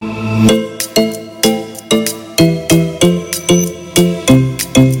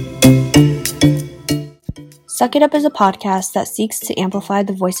Suck It Up is a podcast that seeks to amplify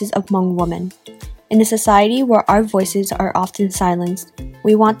the voices of Hmong women. In a society where our voices are often silenced,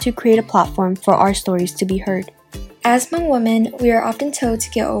 we want to create a platform for our stories to be heard. As Hmong women, we are often told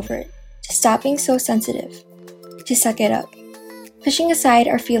to get over it, to stop being so sensitive, to suck it up. Pushing aside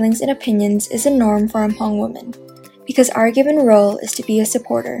our feelings and opinions is a norm for Hmong women, because our given role is to be a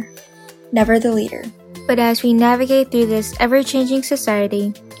supporter, never the leader. But as we navigate through this ever-changing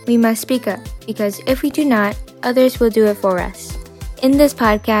society, we must speak up, because if we do not, others will do it for us. In this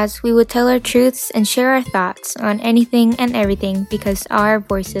podcast, we will tell our truths and share our thoughts on anything and everything because our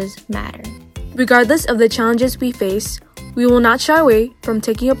voices matter. Regardless of the challenges we face, we will not shy away from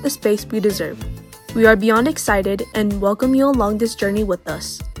taking up the space we deserve. We are beyond excited and welcome you along this journey with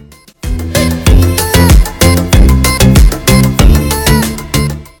us.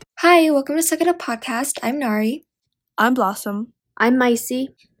 Hi, welcome to Suck It Up Podcast. I'm Nari. I'm Blossom. I'm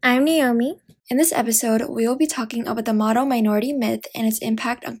Maisie. I'm Naomi. In this episode, we will be talking about the model minority myth and its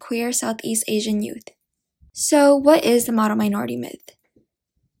impact on queer Southeast Asian youth. So, what is the model minority myth?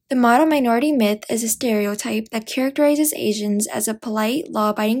 The model minority myth is a stereotype that characterizes Asians as a polite,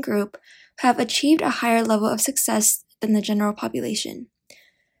 law-abiding group who have achieved a higher level of success than the general population.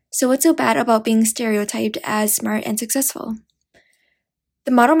 So what's so bad about being stereotyped as smart and successful?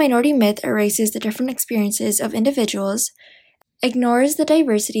 The model minority myth erases the different experiences of individuals, ignores the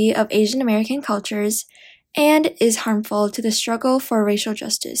diversity of Asian American cultures, and is harmful to the struggle for racial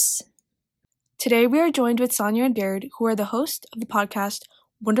justice. Today we are joined with Sonia and Jared, who are the hosts of the podcast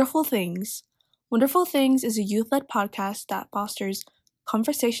Wonderful Things. Wonderful Things is a youth-led podcast that fosters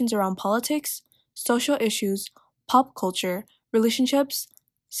conversations around politics, social issues, pop culture, relationships,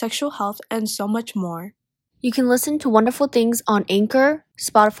 sexual health, and so much more. You can listen to Wonderful Things on Anchor,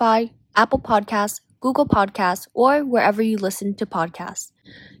 Spotify, Apple Podcasts, Google Podcasts, or wherever you listen to podcasts.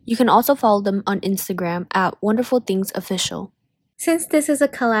 You can also follow them on Instagram at Wonderful Things Official. Since this is a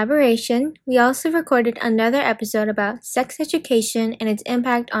collaboration, we also recorded another episode about sex education and its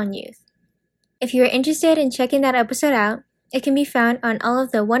impact on youth. If you are interested in checking that episode out, it can be found on all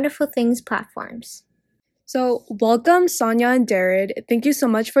of the Wonderful Things platforms. So, welcome Sonia and Jared. Thank you so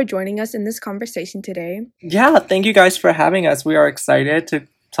much for joining us in this conversation today. Yeah, thank you guys for having us. We are excited to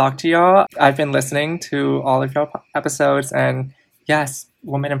talk to y'all. I've been listening to all of your episodes and yes,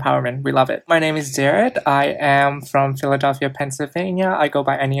 women empowerment. We love it. My name is Jared. I am from Philadelphia, Pennsylvania. I go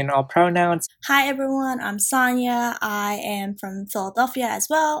by any and all pronouns. Hi everyone, I'm Sonia. I am from Philadelphia as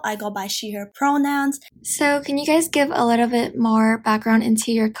well. I go by she, her pronouns. So can you guys give a little bit more background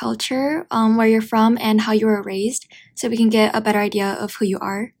into your culture, where you're from and how you were raised, so we can get a better idea of who you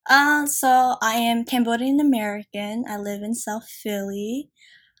are? So I am Cambodian American. I live in South Philly.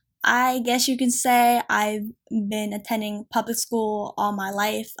 I guess you can say I've been attending public school all my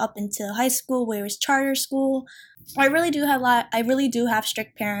life up until high school, where it was charter school. I really do have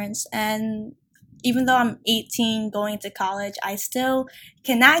strict parents, and even though I'm 18 going to college, I still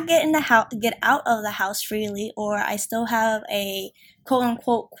cannot get out of the house freely, or I still have a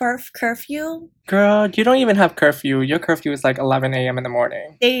quote-unquote curfew. Girl, you don't even have curfew. Your curfew is like 11 a.m. in the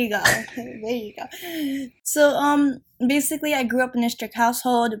morning. There you go. There you go. So, basically, I grew up in a strict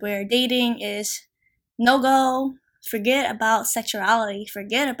household where dating is no-go. Forget about sexuality.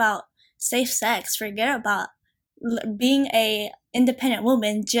 Forget about safe sex. Forget about being a independent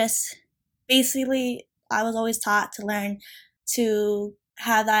woman. Just basically, I was always taught to learn to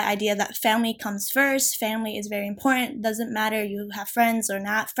have that idea that family comes first. Family is very important. Doesn't matter you have friends or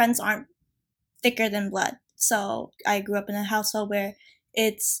not. Friends aren't thicker than blood. So I grew up in a household where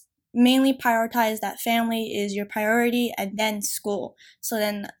it's mainly prioritized that family is your priority and then school. So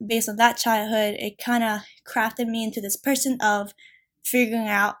then based on that childhood, it kind of crafted me into this person of figuring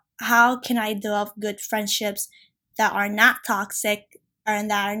out how can I develop good friendships that are not toxic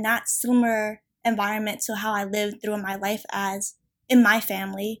and that are not similar environment to how I lived through my life as in my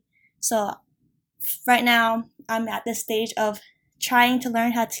family. So right now I'm at this stage of trying to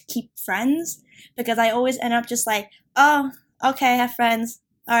learn how to keep friends, because I always end up just like, oh, okay, I have friends.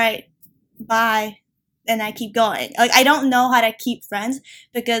 All right, bye. And I keep going. Like, I don't know how to keep friends,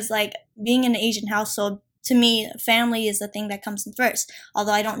 because like being in an Asian household, to me, family is the thing that comes in first.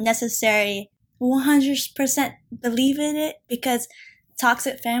 Although I don't necessarily 100% believe in it, because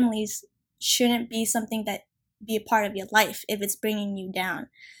toxic families shouldn't be something that be a part of your life if it's bringing you down.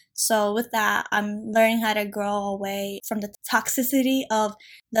 So with that, I'm learning how to grow away from the toxicity of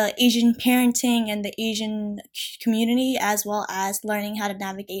the Asian parenting and the Asian community, as well as learning how to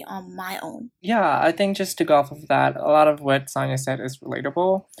navigate on my own. Yeah, I think just to go off of that, a lot of what Sonia said is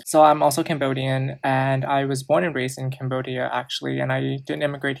relatable. So I'm also Cambodian, and I was born and raised in Cambodia, actually, and I didn't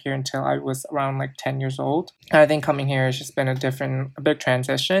immigrate here until I was around like 10 years old. And I think coming here has just been a big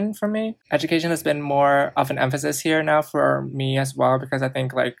transition for me. Education has been more of an emphasis here now for me as well, because I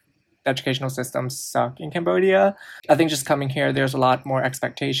think like the educational systems suck in Cambodia. I think just coming here, there's a lot more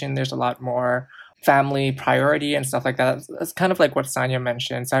expectation, there's a lot more family priority and stuff like that. It's kind of like what Sonia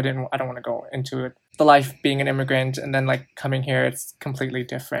mentioned. So I don't want to go into it. The life being an immigrant and then like coming here, it's completely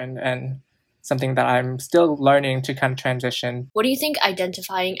different and something that I'm still learning to kind of transition. What do you think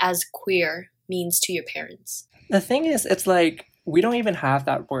identifying as queer means to your parents? The thing is, it's like we don't even have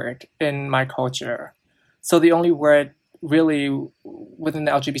that word in my culture. So the only word really within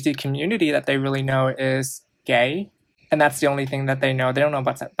the LGBT community that they really know is gay. And that's the only thing that they know. They don't know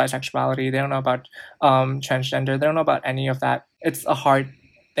about bisexuality. They don't know about transgender. They don't know about any of that. It's a hard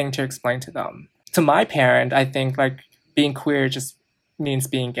thing to explain to them. To my parent, I think like being queer just means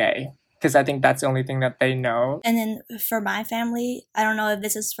being gay, because I think that's the only thing that they know. And then for my family, I don't know if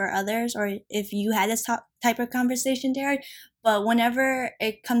this is for others or if you had this type of conversation, Derek, but whenever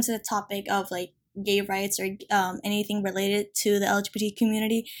it comes to the topic of like gay rights or anything related to the LGBT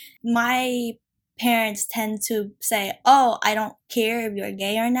community, my parents tend to say, oh, I don't care if you're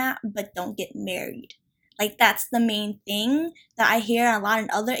gay or not, but don't get married. Like, that's the main thing that I hear a lot in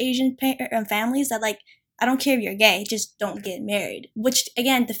other Asian families, that like, I don't care if you're gay, just don't get married, which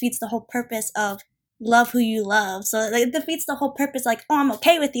again defeats the whole purpose of love who you love. So like, it defeats the whole purpose, like, oh, I'm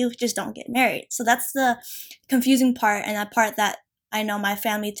okay with you, just don't get married. So that's the confusing part, and that part that I know my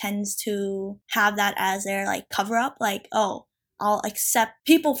family tends to have that as their like cover up, like, oh, I'll accept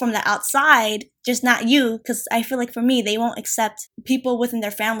people from the outside, just not you, because I feel like for me, they won't accept people within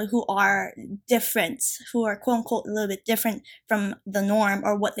their family who are different, who are quote unquote a little bit different from the norm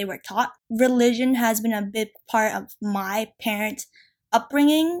or what they were taught. Religion has been a big part of my parents'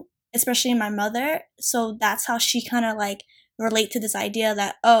 upbringing, especially my mother. So that's how she kind of like relate to this idea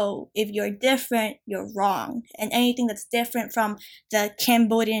that, oh, if you're different, you're wrong. And anything that's different from the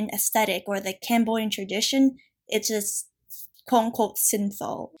Cambodian aesthetic or the Cambodian tradition, it's just quote unquote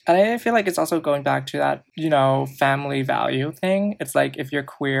sinful. And I feel like it's also going back to that, family value thing. It's like if you're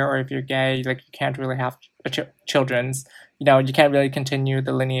queer or if you're gay, like you can't really have children's, you can't really continue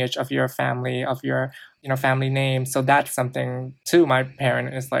the lineage of your family, of your, family name. So that's something too. My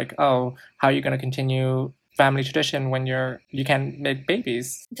parent is like, oh, how are you going to continue family tradition when you can't make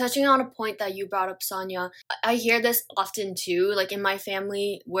babies? Touching on a point that you brought up, Sonia, I hear this often too, like in my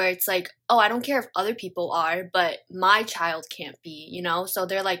family, where it's like, oh, I don't care if other people are, but my child can't be, so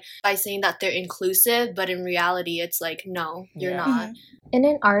they're like, by saying that they're inclusive, but in reality it's like, no, you're not. Mm-hmm. In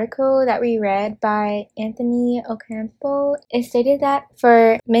an article that we read by Anthony Ocampo, it stated that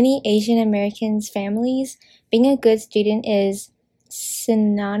for many Asian Americans families, being a good student is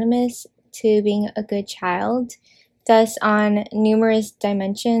synonymous to being a good child. Thus, on numerous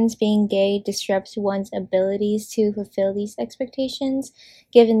dimensions, being gay disrupts one's abilities to fulfill these expectations,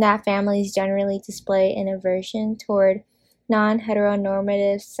 given that families generally display an aversion toward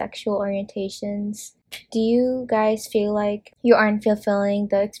non-heteronormative sexual orientations. Do you guys feel like you aren't fulfilling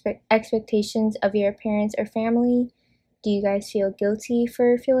the expectations of your parents or family? Do you guys feel guilty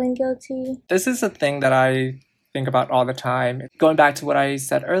for feeling guilty? This is a thing that I think about all the time. Going back to what I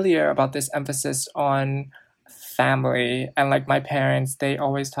said earlier about this emphasis on family, and like my parents, they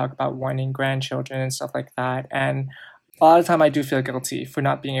always talk about wanting grandchildren and stuff like that. And a lot of the time I do feel guilty for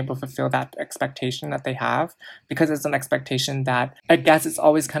not being able to fulfill that expectation that they have, because it's an expectation that I guess it's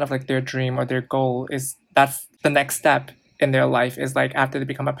always kind of like their dream or their goal is that's the next step in their life, is like after they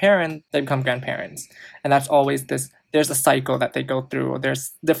become a parent, they become grandparents. And that's always there's a cycle that they go through, or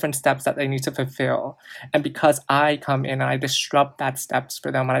there's different steps that they need to fulfill. And because I come in and I disrupt that steps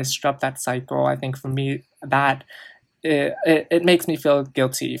for them, and I disrupt that cycle, I think for me that it makes me feel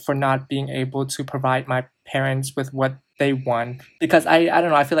guilty for not being able to provide my parents with what they want. Because I don't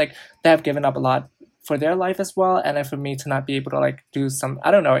know, I feel like they have given up a lot for their life as well, and then for me to not be able to like do some,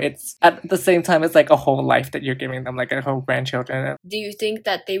 I don't know, it's at the same time it's like a whole life that you're giving them, like a whole grandchildren. Do you think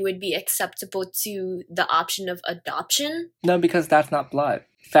that they would be acceptable to the option of adoption? No, because that's not blood.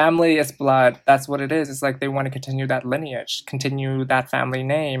 Family is blood. That's what it is. It's like they want to continue that lineage, continue that family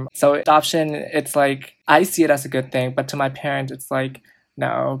name. So adoption, it's like I see it as a good thing, but to my parents it's like,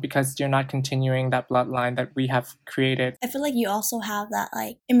 no, because you're not continuing that bloodline that we have created. I feel like you also have that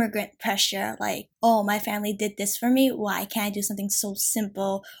like immigrant pressure, like, oh, my family did this for me, why can't I do something so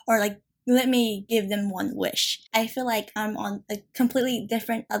simple, or like, let me give them one wish. I feel like I'm on a completely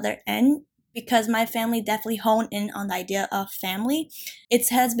different other end because my family definitely honed in on the idea of family. It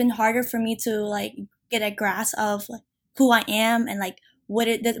has been harder for me to like get a grasp of like, who I am and like what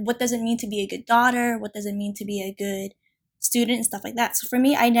does it mean to be a good daughter, what does it mean to be a good student and stuff like that. So for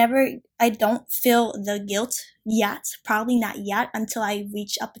me, I don't feel the guilt yet, probably not yet, until I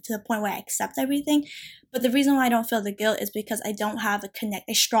reach up to the point where I accept everything. But the reason why I don't feel the guilt is because I don't have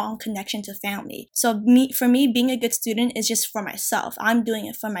a strong connection to family. So for me, being a good student is just for myself. I'm doing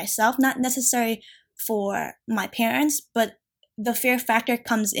it for myself, not necessarily for my parents, but the fear factor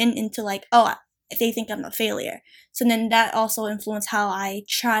comes into like, oh, if they think I'm a failure. So then that also influences how I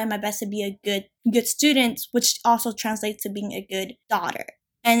try my best to be a good student, which also translates to being a good daughter.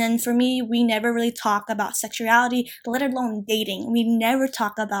 And then for me, we never really talk about sexuality, let alone dating. We never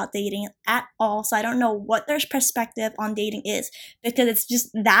talk about dating at all. So I don't know what their perspective on dating is, because it's just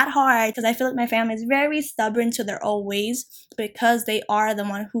that hard, because I feel like my family is very stubborn to their old ways because they are the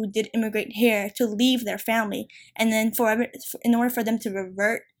one who did immigrate here to leave their family. And then in order for them to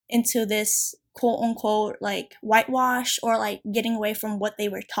revert into this quote unquote like whitewash or like getting away from what they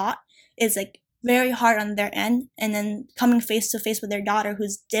were taught is like very hard on their end. And then coming face to face with their daughter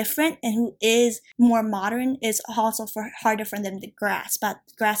who's different and who is more modern is also harder for them to grasp at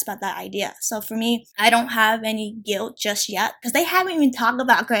that idea. So for me, I don't have any guilt just yet because they haven't even talked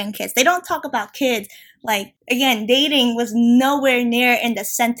about grandkids. They don't talk about kids. Like, again, dating was nowhere near in the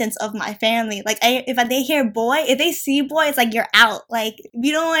sentence of my family. Like, if they hear boy, if they see boy, it's like, you're out. Like,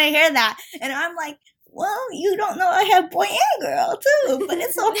 you don't want to hear that. And I'm like, well, you don't know I have boy and girl too, but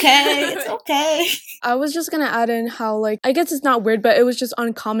it's okay. It's okay. I was just going to add in how, like, I guess it's not weird, but it was just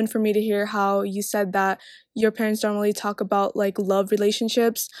uncommon for me to hear how you said that your parents don't really talk about, like, love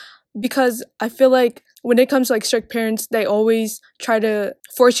relationships. Because I feel like when it comes to like strict parents, they always try to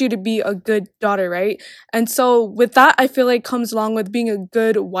force you to be a good daughter, right? And so with that, I feel like comes along with being a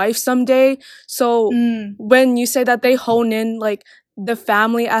good wife someday. So when you say that they hone in like the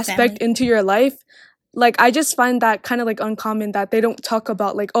family aspect into your life, like I just find that kind of like uncommon that they don't talk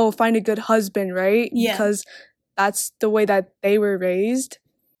about like, oh, find a good husband, right? Yeah. Because that's the way that they were raised.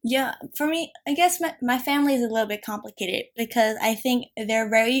 Yeah, for me, I guess my family is a little bit complicated because I think they're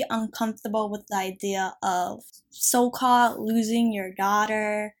very uncomfortable with the idea of so-called losing your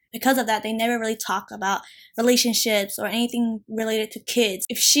daughter. Because of that, they never really talk about relationships or anything related to kids.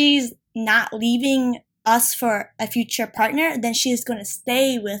 If she's not leaving us for a future partner, then she's going to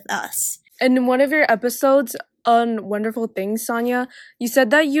stay with us. In one of your episodes on Wonderful Things, Sonia, you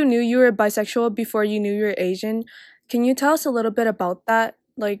said that you knew you were bisexual before you knew you were Asian. Can you tell us a little bit about that?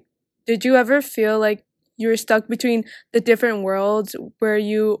 Like, did you ever feel like you were stuck between the different worlds where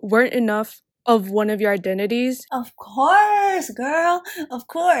you weren't enough of one of your identities? Of course, girl. Of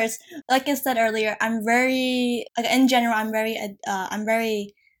course. Like I said earlier, I'm very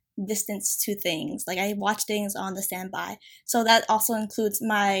distant to things. Like I watch things on the standby. So that also includes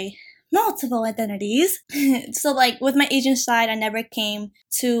my multiple identities. So like with my Asian side, I never came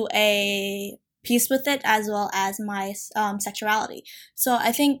to a peace with it, as well as my sexuality. So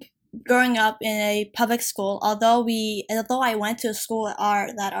I think growing up in a public school, although I went to a school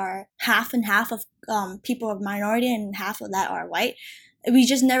that are half and half of people of minority and half of that are white, we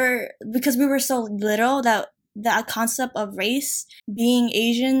just never, because we were so little, that the concept of race, being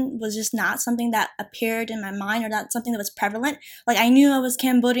Asian, was just not something that appeared in my mind, or not something that was prevalent. Like I knew I was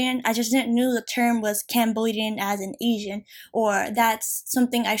Cambodian, I just didn't know the term was Cambodian as an Asian, or that's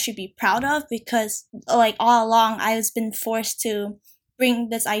something I should be proud of, because like all along I've been forced to bring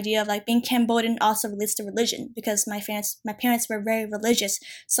this idea of like being Cambodian also relates to religion, because my parents were very religious.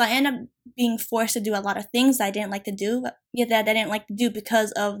 So I ended up being forced to do a lot of things that I didn't like to do,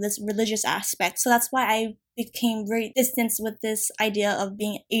 because of this religious aspect. So that's why I became very distant with this idea of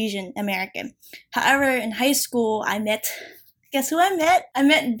being Asian American. However, in high school, guess who I met? I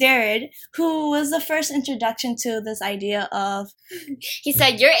met Jared, who was the first introduction to this idea of, he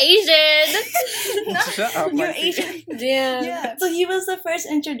said, "You're Asian." No, Shut up, you're Lexi. Asian. Damn. Yeah. So he was the first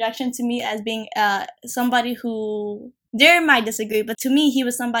introduction to me as being somebody who, Jared might disagree, but to me, he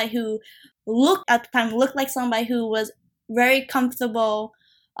was somebody who looked like somebody who was very comfortable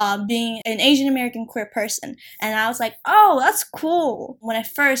being an Asian American queer person. And I was like, oh, that's cool. When I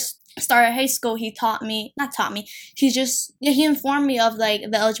first started high school, he informed me of like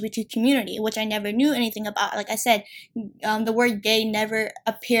the LGBT community, which I never knew anything about. Like I said, the word gay never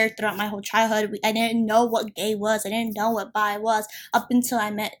appeared throughout my whole childhood. I didn't know what gay was. I didn't know what bi was up until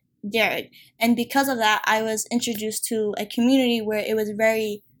I met Jared. And because of that, I was introduced to a community where it was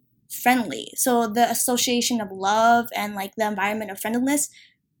very friendly. So the association of love and like the environment of friendliness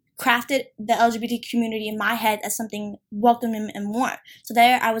crafted the LGBT community in my head as something welcoming and warm. So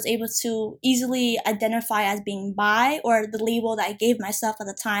there I was able to easily identify as being bi, or the label that I gave myself at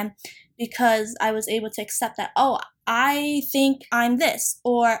the time, because I was able to accept that, oh, I think I'm this,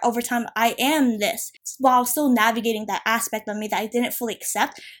 or over time I am this, while still navigating that aspect of me that I didn't fully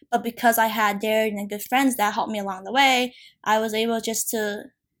accept. But because I had Darren and good friends that helped me along the way, I was able just to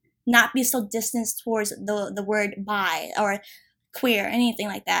not be so distant towards the word bi or queer, anything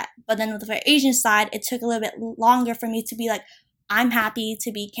like that. But then with the Asian side, it took a little bit longer for me to be like, I'm happy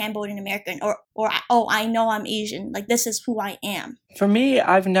to be Cambodian American, or oh, I know I'm Asian. Like, this is who I am. For me,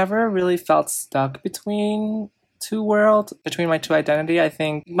 I've never really felt stuck between two worlds, between my two identity. I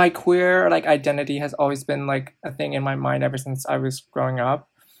think my queer like identity has always been like a thing in my mind ever since I was growing up.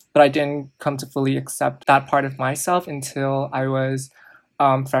 But I didn't come to fully accept that part of myself until I was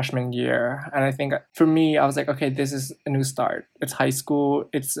freshman year. And I think for me, I was like, okay, this is a new start. It's high school.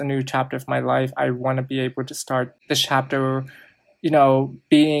 It's a new chapter of my life. I want to be able to start this chapter,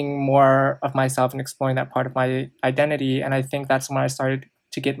 being more of myself and exploring that part of my identity. And I think that's when I started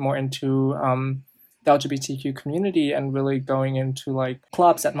to get more into the LGBTQ community and really going into like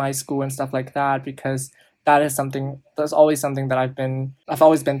clubs at my school and stuff like that, because that's always something that I've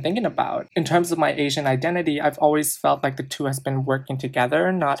always been thinking about. In terms of my Asian identity, I've always felt like the two has been working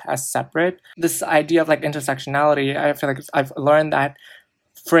together, not as separate. This idea of like intersectionality, I feel like I've learned that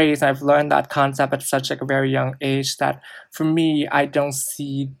phrase, I've learned that concept at such like a very young age that for me, I don't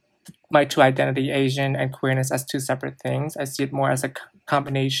see my two identity, Asian and queerness, as two separate things. I see it more as a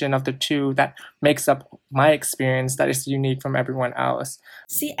combination of the two that makes up my experience that is unique from everyone else.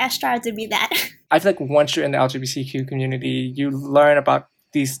 See, I strive to be that. I feel like once you're in the LGBTQ community, you learn about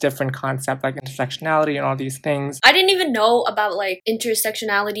these different concepts like intersectionality and all these things. I didn't even know about like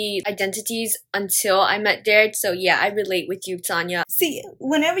intersectionality identities until I met Derek. So yeah, I relate with you, Tanya. See,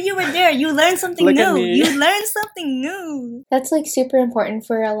 whenever you were there, you learned something new. You learned something new. That's like super important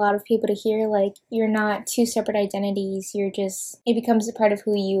for a lot of people to hear. Like, you're not two separate identities. It becomes a part of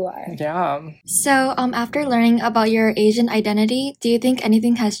who you are. Yeah. So after learning about your Asian identity, do you think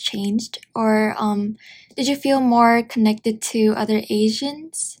anything has changed? Or did you feel more connected to other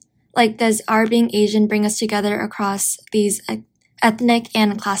Asians? Like, does our being Asian bring us together across these ethnic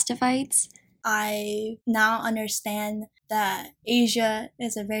and class divides? I now understand that Asia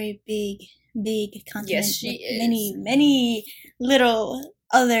is a very big continent. Yes, she is. Many little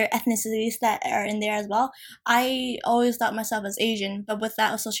other ethnicities that are in there as well. I always thought myself as Asian, but with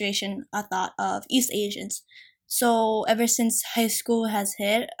that association, I thought of East Asians. So ever since high school has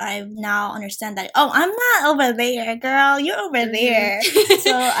hit, I now understand that, oh, I'm not over there, girl. You're over there.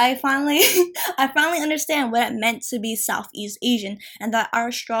 So I finally understand what it meant to be Southeast Asian, and that our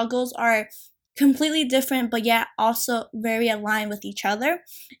struggles are completely different, but yet also very aligned with each other.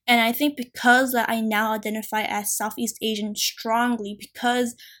 And I think because I now identify as Southeast Asian strongly,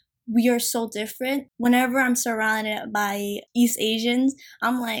 because we are so different, whenever I'm surrounded by East Asians,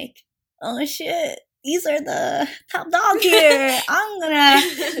 I'm like, oh shit, these are the top dog here. I'm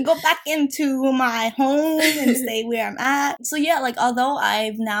gonna go back into my home and stay where I'm at. So yeah, like, although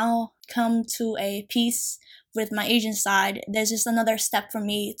I've now come to a peace with my Asian side, there's just another step for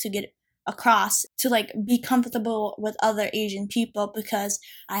me to get across, to like be comfortable with other Asian people, because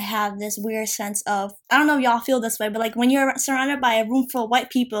I have this weird sense of, I don't know if y'all feel this way, but like when you're surrounded by a room full of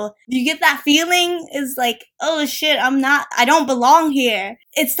white people, you get that feeling, is like, oh shit, I don't belong here.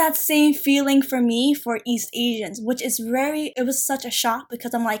 It's that same feeling for me for East Asians, which is it was such a shock,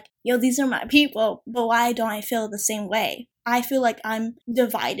 because I'm like, yo, these are my people, but why don't I feel the same way? I feel like I'm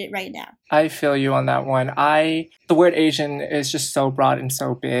divided right now. I feel you on that one. The word Asian is just so broad and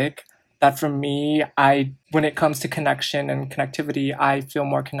so big that for me, when it comes to connection and connectivity, I feel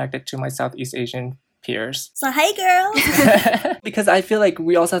more connected to my Southeast Asian peers. So hey girl! Because I feel like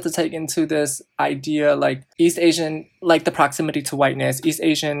we also have to take into this idea, like East Asian, like the proximity to whiteness. East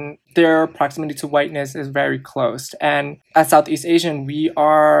Asian, their proximity to whiteness is very close. And as Southeast Asian, we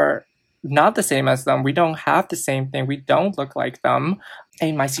are not the same as them. We don't have the same thing. We don't look like them.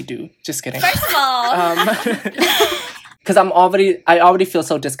 Hey, Micey do. Just kidding. First of all. because I already feel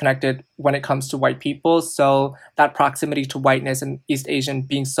so disconnected when it comes to white people. So that proximity to whiteness and East Asian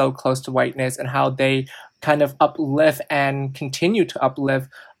being so close to whiteness and how they kind of uplift and continue to uplift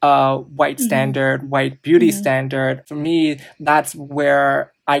white standard, white beauty standard. For me, that's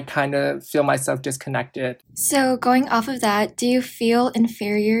where I kind of feel myself disconnected. So, going off of that, do you feel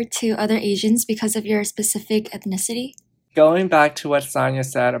inferior to other Asians because of your specific ethnicity? Going back to what Sonia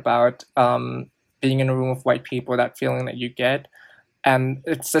said about being in a room with white people, that feeling that you get, and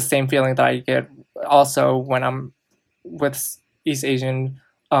it's the same feeling that I get also when I'm with East Asian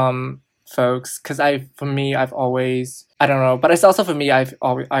folks, because I've always, I don't know, but it's also for me, I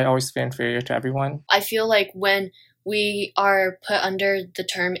always feel inferior to everyone. I feel like when we are put under the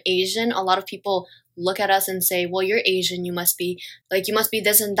term Asian, a lot of people look at us and say, well, you're Asian, you must be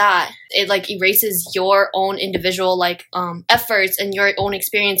this and that. It like erases your own individual efforts and your own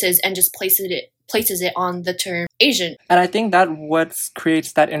experiences and just places it on the term Asian. And I think that what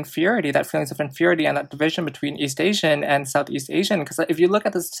creates that inferiority, that feelings of inferiority and that division between East Asian and Southeast Asian. Because if you look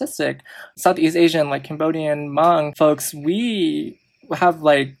at the statistic, Southeast Asian, like Cambodian, Hmong folks, we have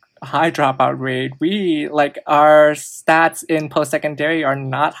like high dropout rate. Our stats in post-secondary are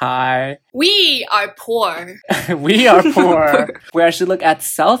not high. We are poor. We are poor. Whereas you look at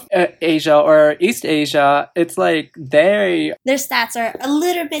South Asia or East Asia, it's like their stats are a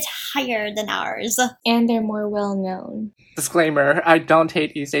little bit higher than ours. And they're more well known. Disclaimer, I don't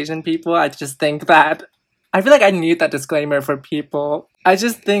hate East Asian people. I just think that I feel like I need that disclaimer for people. I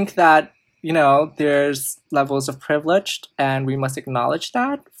just think that there's levels of privilege and we must acknowledge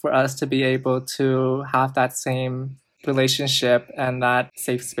that for us to be able to have that same relationship and that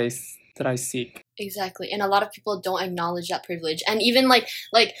safe space that I seek. Exactly. And a lot of people don't acknowledge that privilege. And even like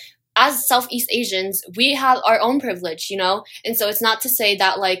as Southeast Asians, we have our own privilege, And so it's not to say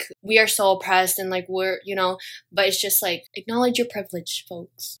that we are so oppressed and we're, but it's just acknowledge your privilege,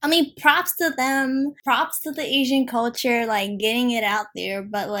 folks. I mean, props to them. Props to the Asian culture, getting it out there.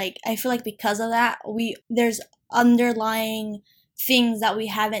 But I feel like because of that, there's underlying things that we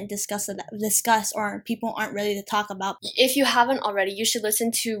haven't discussed or people aren't ready to talk about. If you haven't already, you should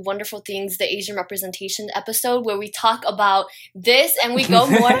listen to Wonderful Things, the Asian representation episode, where we talk about this and we go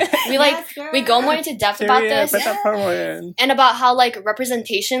more we go more into depth about this and about how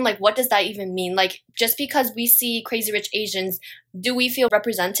representation, what does that even mean? Just because we see Crazy Rich Asians, do we feel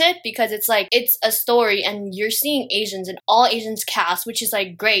represented? Because it's it's a story and you're seeing Asians and all Asians cast, which is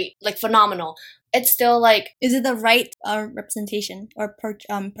great, phenomenal. It's still is it the right representation or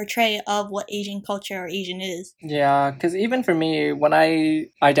portray of what Asian culture or Asian is? Yeah, because even for me, when I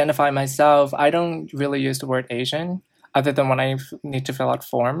identify myself, I don't really use the word Asian other than when I need to fill out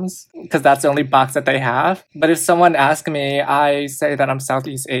forms, because that's the only box that they have. But if someone asks me, I say that I'm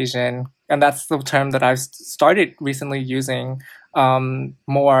Southeast Asian, and that's the term that I've started recently using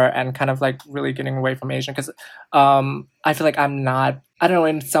more and kind of really getting away from Asian, because I feel like I'm not, I don't know,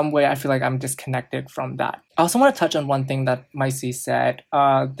 in some way I feel like I'm disconnected from that. I also want to touch on one thing that Maisy said,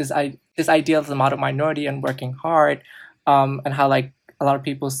 this idea of the model minority and working hard, and how a lot of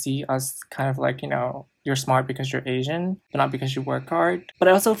people see us kind of you're smart because you're Asian, but not because you work hard. But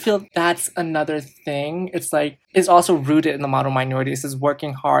I also feel that's another thing. It's also rooted in the model minority. It's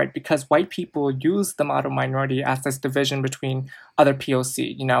working hard because white people use the model minority as this division between other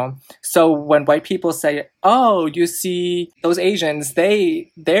POC, So when white people say, oh, you see those Asians,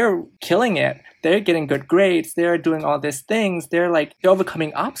 they're killing it. They're getting good grades. They're doing all these things. They're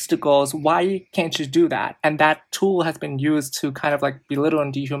overcoming obstacles. Why can't you do that? And that tool has been used to kind of belittle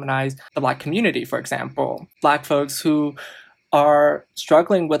and dehumanize the Black community, for example. Black folks who are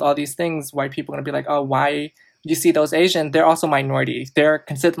struggling with all these things, white people are going to be oh, why? You see those Asians, they're also minorities. They're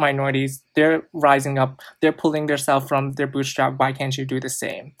considered minorities. They're rising up. They're pulling themselves from their bootstrap. Why can't you do the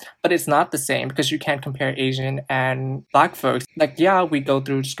same? But it's not the same because you can't compare Asian and Black folks. Yeah, we go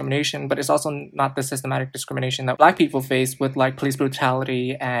through discrimination, but it's also not the systematic discrimination that Black people face with police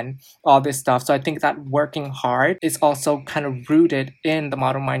brutality and all this stuff. So I think that working hard is also kind of rooted in the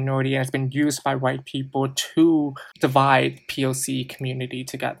model minority and it's been used by white people to divide POC community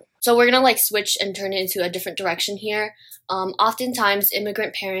together. So we're going to switch and turn it into a different direction here. Oftentimes,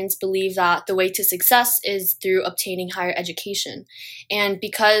 immigrant parents believe that the way to success is through obtaining higher education. And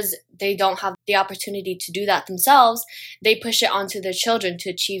because they don't have the opportunity to do that themselves, they push it onto their children to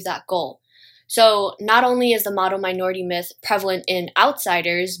achieve that goal. So not only is the model minority myth prevalent in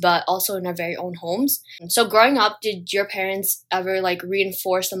outsiders, but also in our very own homes. So growing up, did your parents ever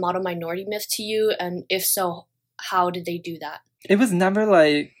reinforce the model minority myth to you? And if so, how did they do that? It was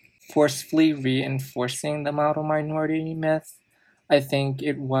never forcefully reinforcing the model minority myth. I think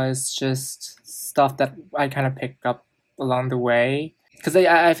it was just stuff that I kind of picked up along the way. Because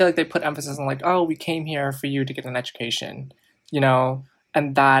I feel like they put emphasis on like, oh, we came here for you to get an education,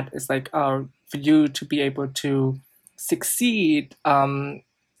 and that is like, oh, for you to be able to succeed,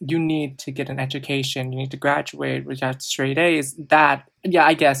 you need to get an education, you need to graduate, which has straight A's. That, yeah,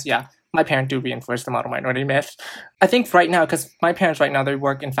 I guess, yeah. My parents do reinforce the model minority myth. I think right now, because my parents right now, they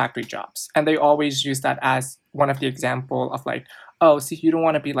work in factory jobs, and they always use that as one of the example of like, oh, see, you don't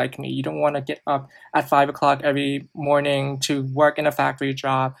want to be like me. You don't want to get up at 5 o'clock every morning to work in a factory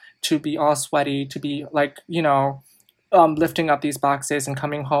job, to be all sweaty, to be like, lifting up these boxes and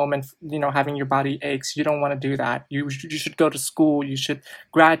coming home and, having your body aches. You don't want to do that. You should go to school. You should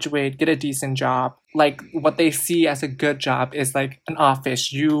graduate, get a decent job. Like what they see as a good job is like an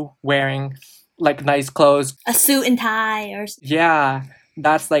office, you wearing like nice clothes. A suit and tie or... Yeah,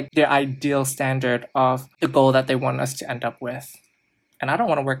 that's like their ideal standard of the goal that they want us to end up with. And I don't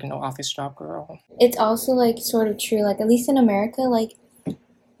want to work in no office job, girl. It's also like sort of true, like at least in America, like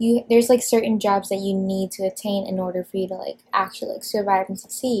there's like certain jobs that you need to attain in order for you to like actually like survive and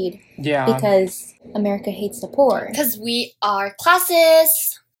succeed. Yeah. Because America hates the poor. Because we are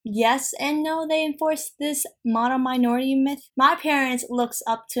classist. Yes and no, they enforce this model minority myth. My parents looks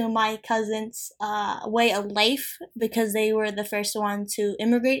up to my cousin's way of life because they were the first one to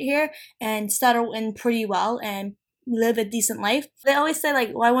immigrate here and settle in pretty well and live a decent life. They always say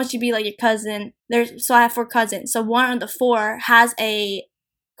like, why won't you be like your cousin? So I have 4 cousins. So one of the 4 has a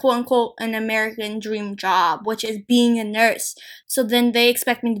quote unquote an American dream job, which is being a nurse. So then they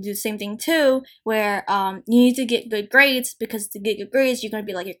expect me to do the same thing too, where you need to get good grades, because to get good grades you're going to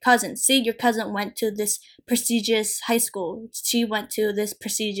be like your cousin. See, your cousin went to this prestigious high school, she went to this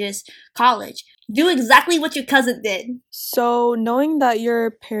prestigious college. Do exactly what your cousin did. So knowing that your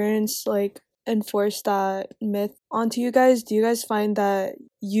parents like enforce that myth onto you guys, do you guys find that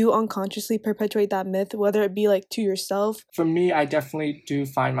you unconsciously perpetuate that myth, whether it be like to yourself? For me, I definitely do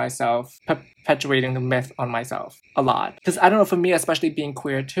find myself perpetuating the myth on myself a lot. Because I don't know, for me, especially being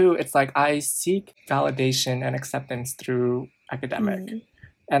queer too, it's like I seek validation and acceptance through academic.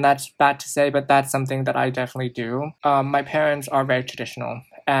 And that's bad to say, but that's something that I definitely do. My parents are very traditional,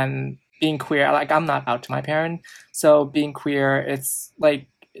 and being queer, like I'm not out to my parent, so being queer, it's like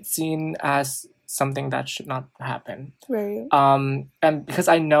it's seen as something that should not happen. Right. And because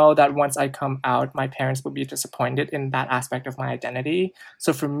I know that once I come out, my parents will be disappointed in that aspect of my identity.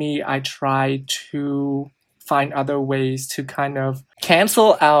 So for me, I try to find other ways to kind of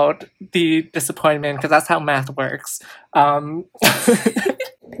cancel out the disappointment, because that's how math works. Period.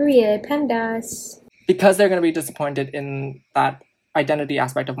 PEMDAS. Because they're going to be disappointed in that identity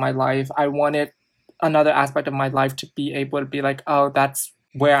aspect of my life, I wanted another aspect of my life to be able to be like, oh, that's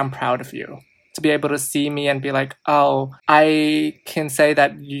where I'm proud of you. To be able to see me and be like, oh, I can say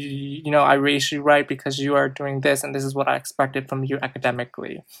that, I raised you right because you are doing this, and this is what I expected from you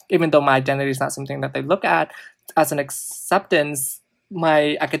academically. Even though my identity is not something that they look at as an acceptance,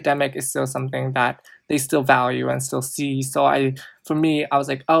 my academic is still something that they still value and still see. So for me, I was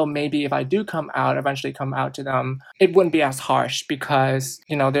like, oh, maybe if I do eventually come out to them, it wouldn't be as harsh, because,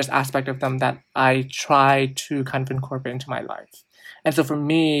 there's aspect of them that I try to kind of incorporate into my life. And so for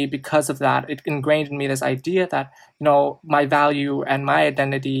me, because of that, it ingrained in me this idea that, my value and my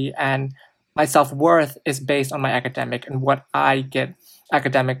identity and my self-worth is based on my academic and what I get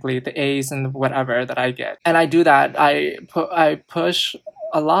academically, the A's and whatever that I get. And I do that. I push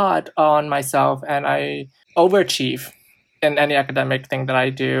a lot on myself, and I overachieve in any academic thing that I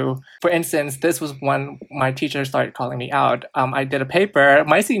do. For instance, this was when my teacher started calling me out. I did a paper,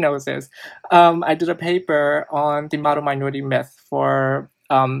 Maisie knows this. I did a paper on the model minority myth for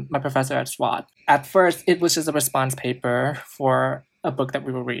my professor at SWAT. At first, it was just a response paper for a book that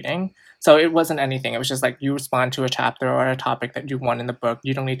we were reading. So it wasn't anything. It was just like you respond to a chapter or a topic that you want in the book.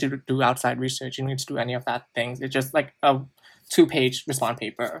 You don't need to do outside research. You don't need to do any of that things. It's just like a 2-page response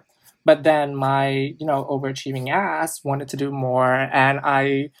paper. But then my, overachieving ass wanted to do more, and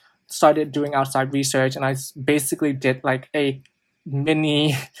I started doing outside research, and I basically did like a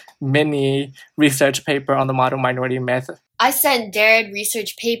mini research paper on the model minority myth. I sent Jared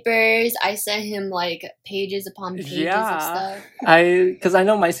research papers. I sent him like pages upon pages of stuff. Because I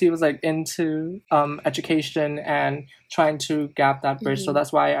know Maisie was like into education and trying to gap that bridge. So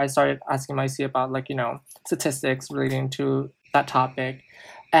that's why I started asking Maisie about like, statistics relating to that topic.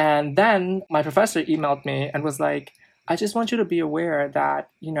 And then my professor emailed me and was like, I just want you to be aware that,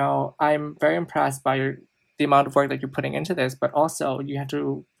 I'm very impressed by the amount of work that you're putting into this, but also you have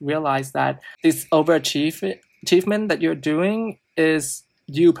to realize that this overachievement that you're doing is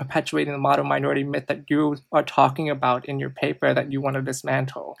you perpetuating the model minority myth that you are talking about in your paper that you want to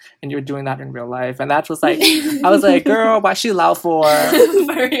dismantle, and you're doing that in real life. And that was like, I was like, girl, why she loud for?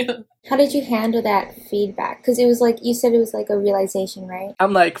 For real. How did you handle that feedback? Because it was like, you said it was like a realization, right?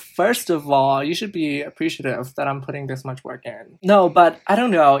 I'm like, first of all, you should be appreciative that I'm putting this much work in. No, but I don't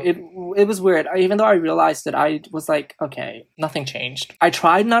know. It was weird. Even though I realized it, I was like, okay, nothing changed. I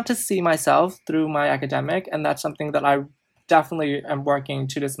tried not to see myself through my academic, and that's something that I definitely am working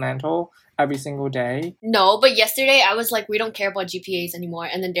to dismantle every single day. No, but yesterday I was like, we don't care about GPAs anymore.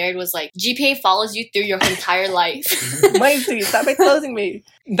 And then Darren was like, GPA follows you through your entire life. Maisie, stop exposing me.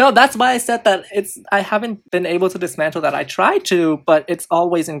 No, that's why I said that I haven't been able to dismantle that. I tried to, but it's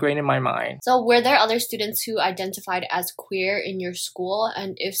always ingrained in my mind. So were there other students who identified as queer in your school?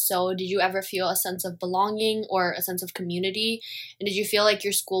 And if so, did you ever feel a sense of belonging or a sense of community? And did you feel like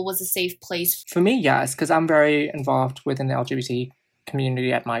your school was a safe place? For me, yes, because I'm very involved within the LGBT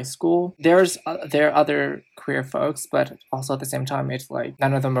community at my school. There are other queer folks, but also at the same time, it's like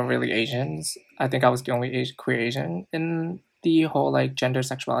none of them are really Asians. I think I was the only queer Asian in the whole like gender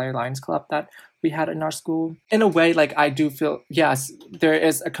sexuality alliance club that we had in our school. In a way, like I do feel, yes, there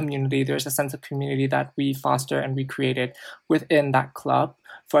is a community, there's a sense of community that we foster and we created within that club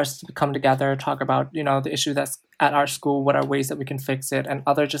for us to come together, talk about, you know, the issue that's at our school, what are ways that we can fix it, and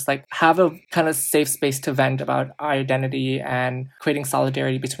other just like have a kind of safe space to vent about our identity and creating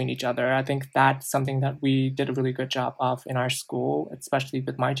solidarity between each other. I think that's something that we did a really good job of in our school, especially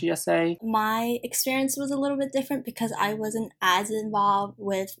with my GSA. My experience was a little bit different because I wasn't as involved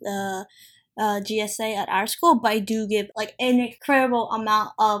with the GSA at our school, but I do give like an incredible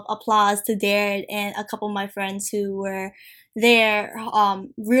amount of applause to Darren and a couple of my friends who were there,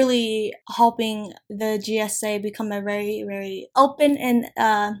 really helping the GSA become a very, very open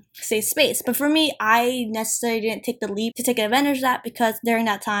and safe space. But for me, I necessarily didn't take the leap to take advantage of that because during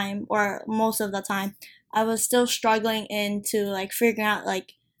that time, or most of the time, I was still struggling into like figuring out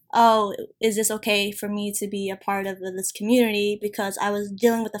like, oh, is this okay for me to be a part of this community? Because I was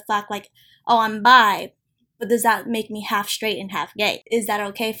dealing with the fact like, oh, I'm bi, but does that make me half straight and half gay? Is that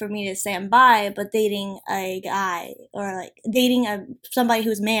okay for me to say I'm bi, but dating a guy or like dating somebody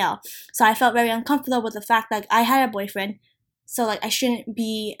who's male? So I felt very uncomfortable with the fact that I had a boyfriend. So like I shouldn't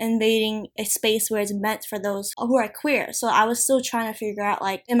be invading a space where it's meant for those who are queer. So I was still trying to figure out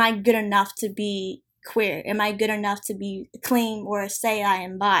like, am I good enough to be queer? Am I good enough to be claim or say I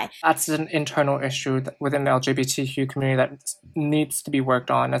am bi? That's an internal issue within the LGBTQ community that needs to be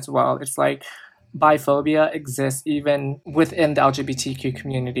worked on as well. It's like biphobia exists even within the LGBTQ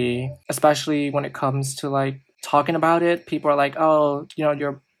community, especially when it comes to like talking about it. People are like, oh, you know,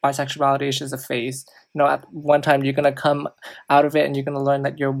 your bisexuality is just a phase. You know, at one time you're gonna come out of it and you're gonna learn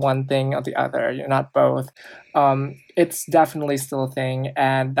that you're one thing or the other. You're not both. It's definitely still a thing,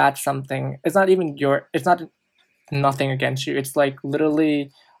 and that's something. It's not nothing against you. It's like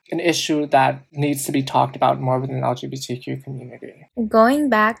literally an issue that needs to be talked about more within the LGBTQ community. Going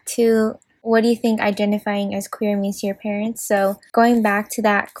back to what do you think identifying as queer means to your parents? So going back to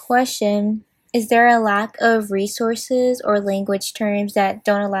that question, is there a lack of resources or language terms that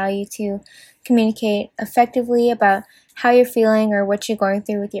don't allow you to communicate effectively about how you're feeling or what you're going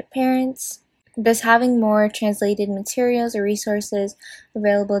through with your parents? Does having more translated materials or resources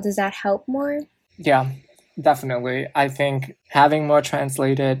available, does that help more? Yeah, definitely. I think having more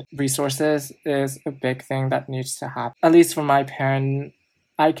translated resources is a big thing that needs to happen. At least for my parent,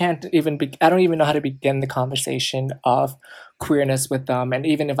 I don't even know how to begin the conversation of queerness with them. And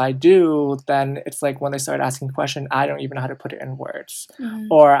even if I do, then it's like when they start asking questions, I don't even know how to put it in words.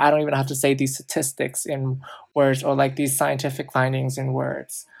 Or I don't even have to say these statistics in words or like these scientific findings in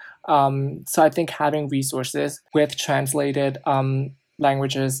words. So I think having resources with translated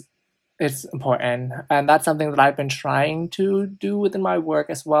languages is important. And that's something that I've been trying to do within my work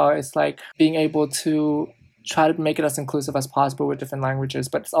as well. It's like being able to try to make it as inclusive as possible with different languages,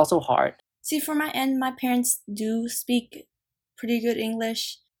 but it's also hard. See, for my end, my parents do speak pretty good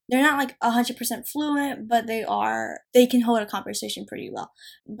English. They're not like 100% fluent, but they can hold a conversation pretty well.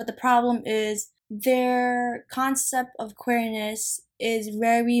 But the problem is their concept of queerness is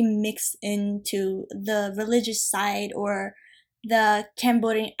very mixed into the religious side or the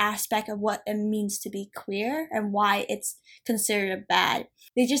Cambodian aspect of what it means to be queer and why it's considered bad.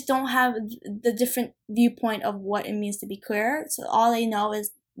 They just don't have the different viewpoint of what it means to be queer. So all they know is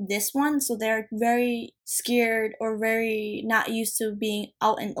this one. So they're very scared or very not used to being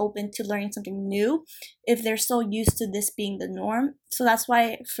out and open to learning something new if they're so used to this being the norm. So that's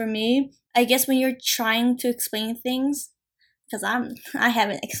why for me, I guess when you're trying to explain things, because I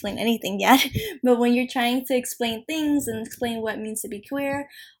haven't explained anything yet. But when you're trying to explain things and explain what it means to be queer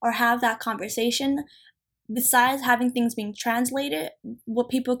or have that conversation, besides having things being translated, what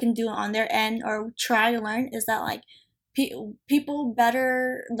people can do on their end or try to learn is that like people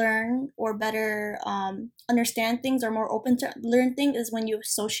better learn or better understand things or more open to learn things is when you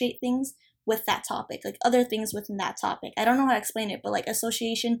associate things with that topic, like other things within that topic. I don't know how to explain it, but like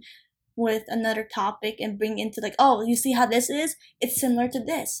association with another topic and bring into like, oh, you see how this is? It's similar to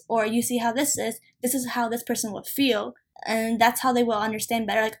this. Or you see how this is how this person would feel. And that's how they will understand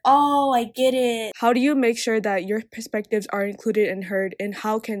better. Like, oh, I get it. How do you make sure that your perspectives are included and heard? And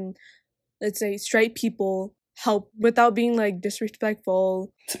how can, let's say, straight people help without being like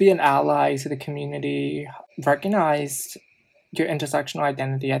disrespectful? To be an ally to the community, recognize your intersectional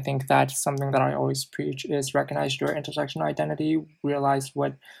identity. I think that's something that I always preach is recognize your intersectional identity, realize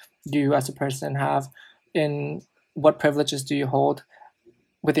what you as a person have in what privileges do you hold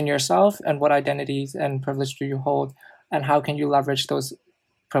within yourself and what identities and privilege do you hold and how can you leverage those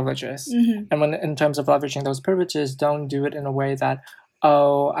privileges. And when in terms of leveraging those privileges, don't do it in a way that,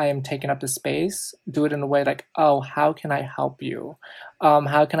 oh, I am taking up the space. Do it in a way like, oh, how can I help you?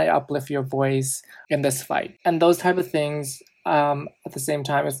 How can I uplift your voice in this fight? And those type of things at the same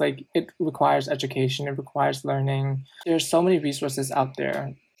time, it's like it requires education, it requires learning. There's so many resources out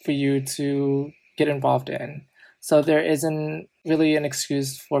there for you to get involved in. So there isn't really an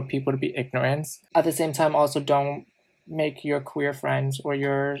excuse for people to be ignorant. At the same time, also don't make your queer friends or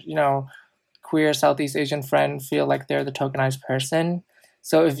your, queer Southeast Asian friend feel like they're the tokenized person.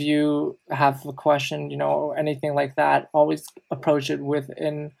 So if you have a question, or anything like that, always approach it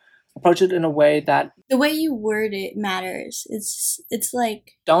in a way that the way you word it matters. It's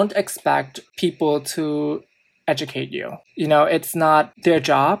like, don't expect people to educate you. It's not their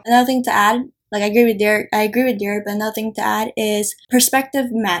job. Another thing to add, like I agree with Derek, but another thing to add is perspective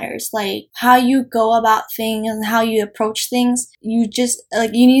matters. Like how you go about things and how you approach things. You just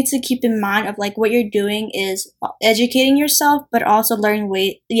you need to keep in mind of like what you're doing is educating yourself, but also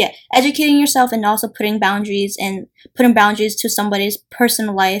educating yourself and also putting boundaries to somebody's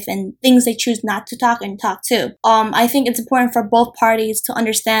personal life and things they choose not to talk to. I think it's important for both parties to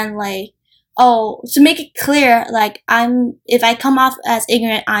understand to make it clear, if I come off as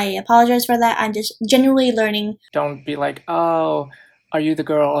ignorant, I apologize for that. I'm just genuinely learning. Don't be like, oh, are you the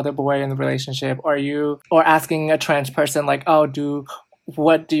girl or the boy in the relationship? Or asking a trans person like, oh,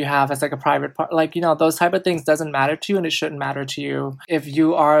 what do you have as like a private part? Those type of things doesn't matter to you and it shouldn't matter to you. If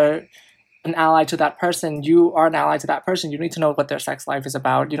you are an ally to that person, you are an ally to that person. You need to know what their sex life is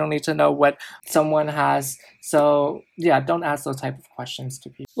about. You don't need to know what someone has. So yeah, don't ask those type of questions to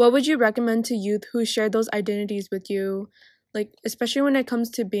people. What would you recommend to youth who share those identities with you, especially when it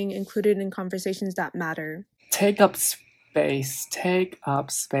comes to being included in conversations that matter? Take up space.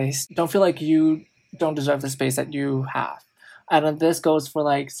 Don't feel like you don't deserve the space that you have. And this goes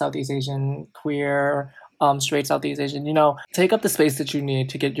for Southeast Asian, queer, straight Southeast Asian, take up the space that you need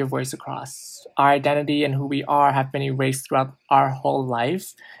to get your voice across. Our identity and who we are have been erased throughout our whole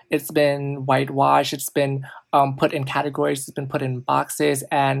life. It's been whitewashed. It's been put in categories. It's been put in boxes.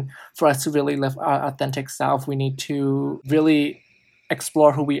 And for us to really live our authentic self, we need to really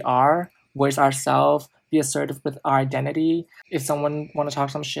explore who we are, voice ourselves, be assertive with our identity. If someone want to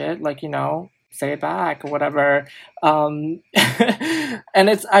talk some shit, say it back or whatever. And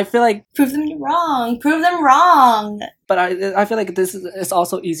I feel like prove them wrong. But I feel like it's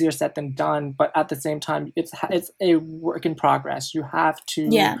also easier said than done. But at the same time, it's a work in progress. You have to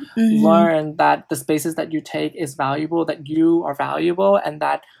learn that the spaces that you take is valuable, that you are valuable, and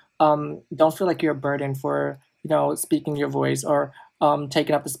that don't feel like you're a burden for speaking your voice or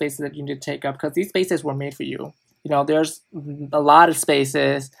taking up the spaces that you need to take up, because these spaces were made for you. There's a lot of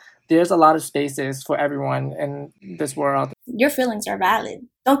spaces. There's a lot of spaces for everyone in this world. Your feelings are valid.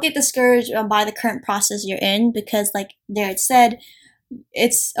 Don't get discouraged by the current process you're in, because like Derek said,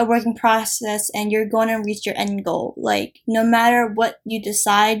 it's a working process and you're going to reach your end goal. No matter what you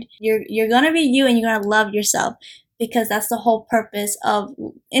decide, you're going to be you and you're going to love yourself, because that's the whole purpose of,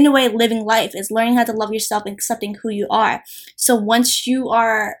 in a way, living life is learning how to love yourself and accepting who you are. So once you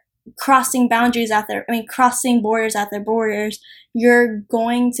are crossing borders after borders, you're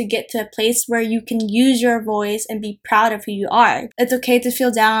going to get to a place where you can use your voice and be proud of who you are. It's okay to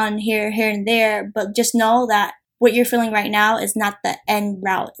feel down here and there, but just know that what you're feeling right now is not the end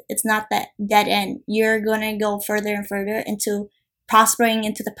route. It's not the dead end. You're going to go further and further into prospering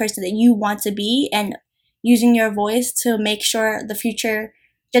into the person that you want to be and using your voice to make sure the future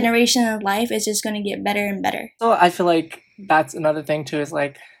generation of life is just going to get better and better. So I feel like that's another thing too, is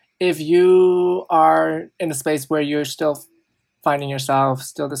if you are in a space where you're still finding yourself,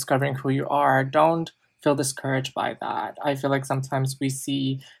 still discovering who you are, don't feel discouraged by that. I feel like sometimes we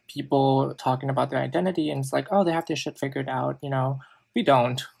see people talking about their identity and it's like, oh, they have their shit figured out. We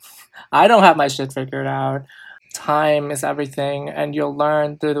don't. I don't have my shit figured out. Time is everything, and you'll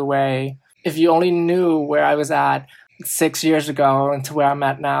learn through the way. If you only knew where I was at 6 years ago and to where I'm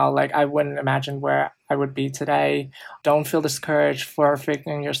at now, like, I wouldn't imagine where I would be today. Don't feel discouraged for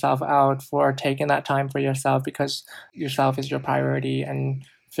figuring yourself out, for taking that time for yourself, because yourself is your priority, and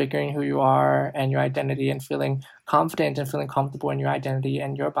figuring who you are and your identity and feeling confident and feeling comfortable in your identity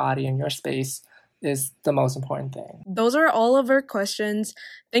and your body and your space is the most important thing. Those are all of our questions.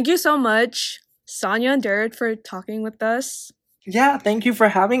 Thank you so much, Sonia and Derek, for talking with us. Yeah, thank you for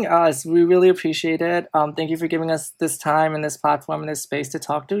having us. We really appreciate it. Thank you for giving us this time and this platform and this space to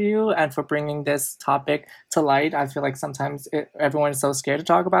talk to you, and for bringing this topic to light. I feel like sometimes everyone is so scared to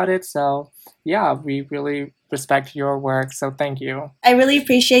talk about it. So yeah, we really respect your work. So thank you. I really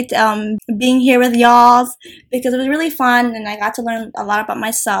appreciate being here with y'all because it was really fun and I got to learn a lot about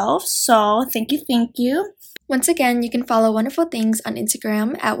myself. So thank you. Once again, you can follow Wonderful Things on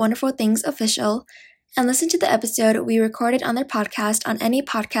Instagram at Wonderful Things Official, and listen to the episode we recorded on their podcast on any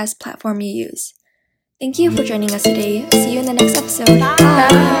podcast platform you use. Thank you for joining us today. See you in the next episode. Bye.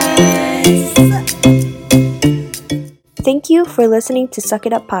 Thank you for listening to Suck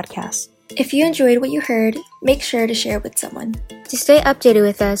It Up Podcast. If you enjoyed what you heard, make sure to share it with someone. To stay updated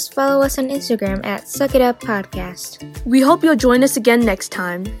with us, follow us on Instagram at Suck It Up Podcast. We hope you'll join us again next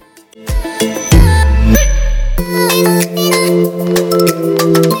time.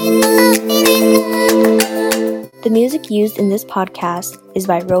 The music used in this podcast is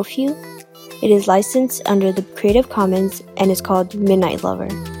by Rofu. It is licensed under the Creative Commons and is called Midnight Lover.